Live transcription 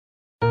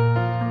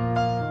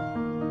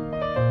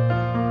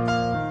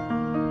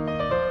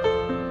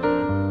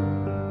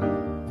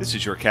This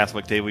is your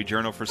Catholic Daily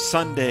Journal for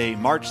Sunday,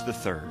 March the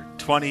 3rd,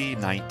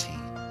 2019.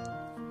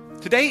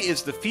 Today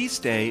is the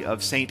feast day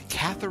of St.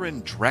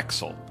 Catherine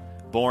Drexel.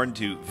 Born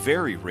to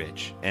very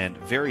rich and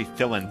very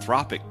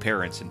philanthropic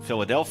parents in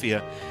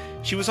Philadelphia,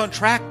 she was on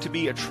track to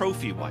be a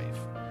trophy wife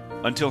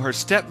until her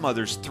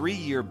stepmother's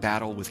 3-year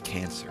battle with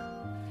cancer.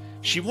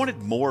 She wanted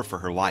more for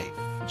her life,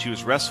 and she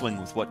was wrestling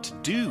with what to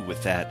do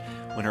with that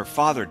when her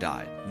father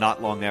died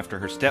not long after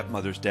her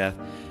stepmother's death,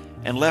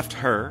 and left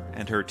her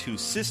and her 2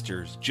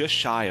 sisters just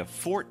shy of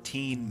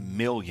 $14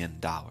 million.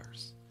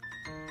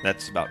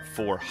 That's about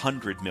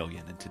 $400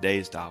 million in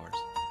today's dollars.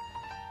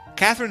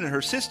 Catherine and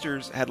her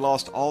sisters had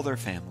lost all their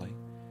family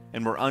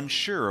and were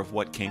unsure of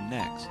what came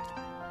next.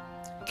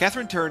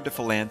 Catherine turned to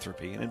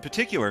philanthropy, and in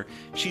particular,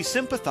 she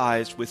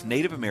sympathized with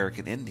Native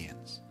American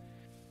Indians.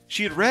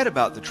 She had read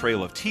about the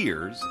Trail of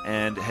Tears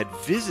and had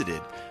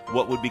visited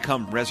what would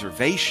become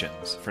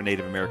reservations for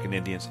Native American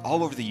Indians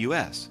all over the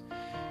U.S.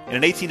 And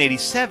in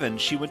 1887,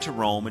 she went to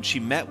Rome and she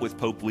met with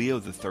Pope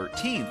Leo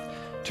XIII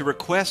to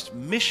request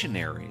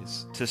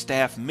missionaries to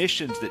staff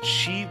missions that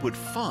she would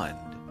fund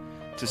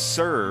to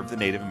serve the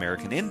Native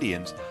American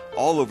Indians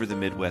all over the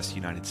Midwest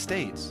United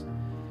States.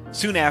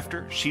 Soon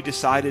after, she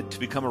decided to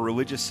become a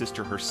religious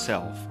sister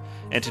herself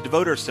and to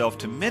devote herself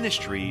to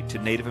ministry to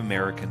Native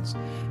Americans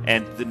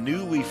and the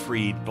newly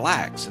freed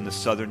blacks in the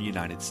southern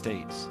United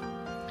States.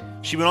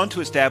 She went on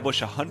to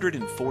establish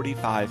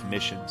 145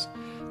 missions,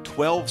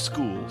 12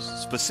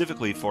 schools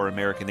specifically for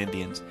American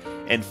Indians,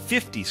 and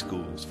 50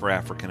 schools for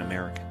African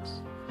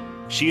Americans.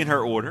 She and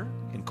her order,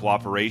 in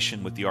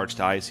cooperation with the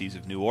Archdiocese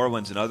of New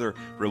Orleans and other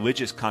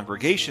religious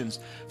congregations,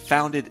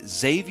 founded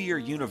Xavier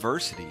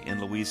University in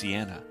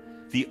Louisiana,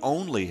 the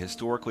only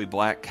historically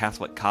black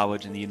Catholic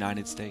college in the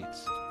United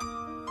States.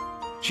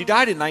 She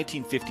died in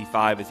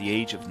 1955 at the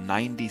age of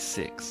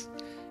 96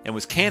 and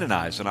was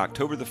canonized on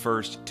October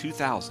 1st,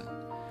 2000,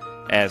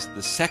 as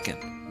the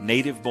second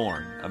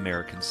native-born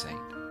American saint.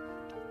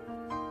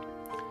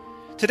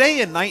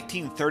 Today in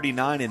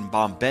 1939 in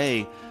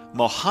Bombay,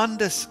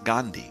 Mohandas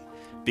Gandhi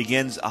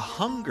begins a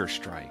hunger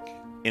strike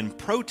in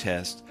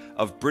protest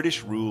of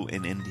British rule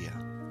in India.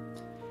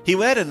 He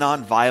led a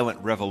nonviolent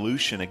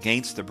revolution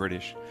against the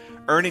British,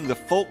 earning the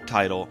folk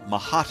title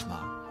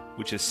Mahatma,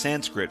 which is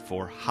Sanskrit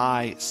for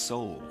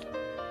high-souled.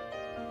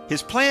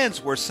 His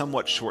plans were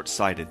somewhat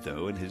short-sighted,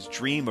 though, and his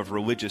dream of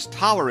religious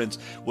tolerance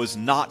was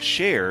not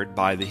shared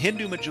by the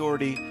Hindu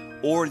majority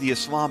or the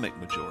Islamic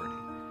majority.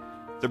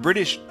 The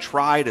British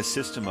tried a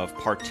system of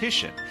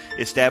partition,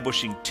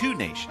 establishing 2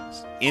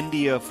 nations,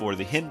 India for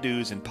the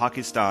Hindus and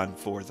Pakistan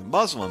for the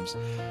Muslims.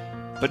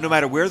 But no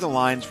matter where the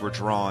lines were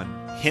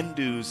drawn,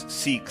 Hindus,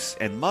 Sikhs,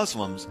 and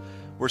Muslims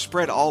were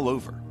spread all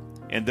over,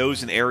 and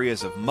those in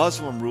areas of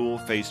Muslim rule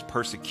faced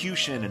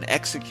persecution and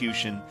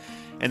execution,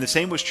 and the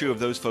same was true of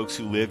those folks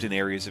who lived in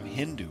areas of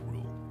Hindu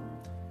rule.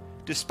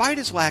 Despite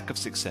his lack of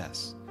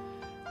success,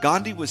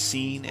 Gandhi was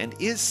seen and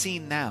is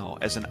seen now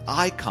as an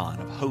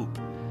icon of hope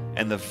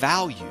and the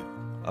value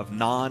of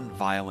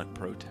non-violent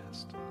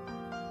protest.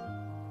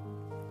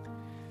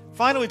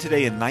 Finally,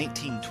 today in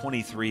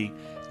 1923,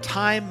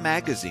 Time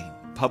magazine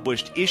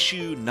published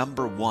issue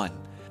number 1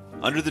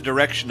 under the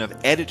direction of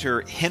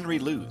editor Henry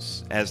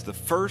Luce as the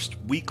first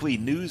weekly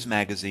news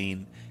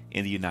magazine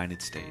in the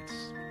United States.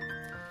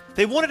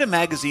 They wanted a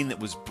magazine that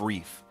was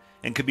brief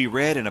and could be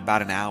read in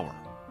about an hour.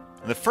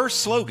 And the first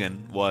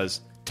slogan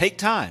was, "Take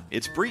time,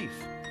 it's brief."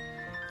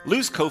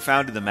 Luce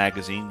co-founded the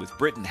magazine with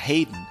Britton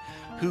Hayden,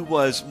 who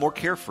was more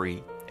carefree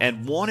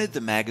and wanted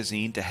the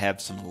magazine to have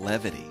some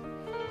levity.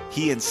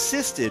 He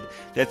insisted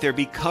that there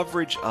be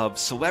coverage of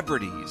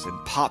celebrities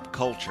and pop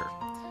culture.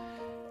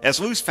 As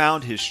Luce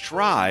found his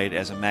stride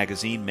as a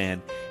magazine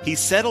man, he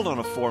settled on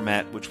a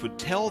format which would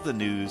tell the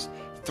news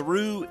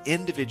through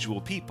individual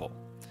people.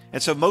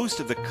 And so most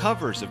of the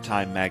covers of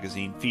Time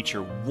magazine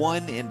feature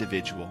one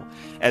individual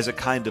as a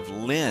kind of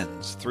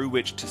lens through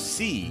which to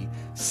see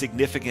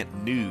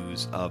significant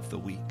news of the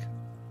week.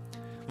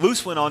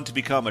 Luce went on to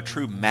become a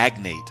true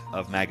magnate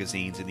of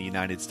magazines in the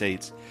United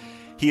States.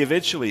 He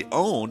eventually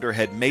owned or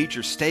had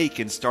major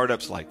stake in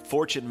startups like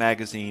Fortune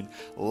magazine,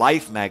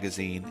 Life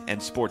magazine,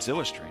 and Sports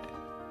Illustrated.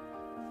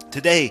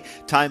 Today,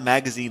 Time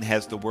magazine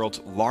has the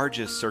world's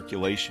largest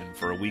circulation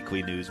for a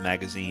weekly news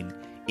magazine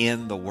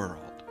in the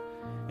world.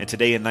 And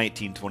today in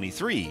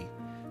 1923,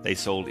 they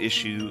sold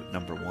issue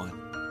number 1.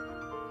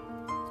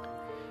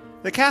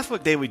 The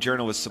Catholic Daily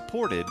Journal is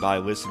supported by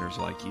listeners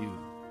like you.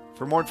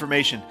 For more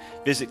information,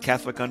 visit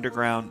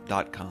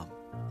CatholicUnderground.com.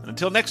 And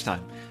until next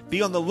time,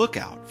 be on the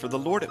lookout for the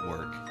Lord at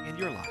work in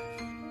your life.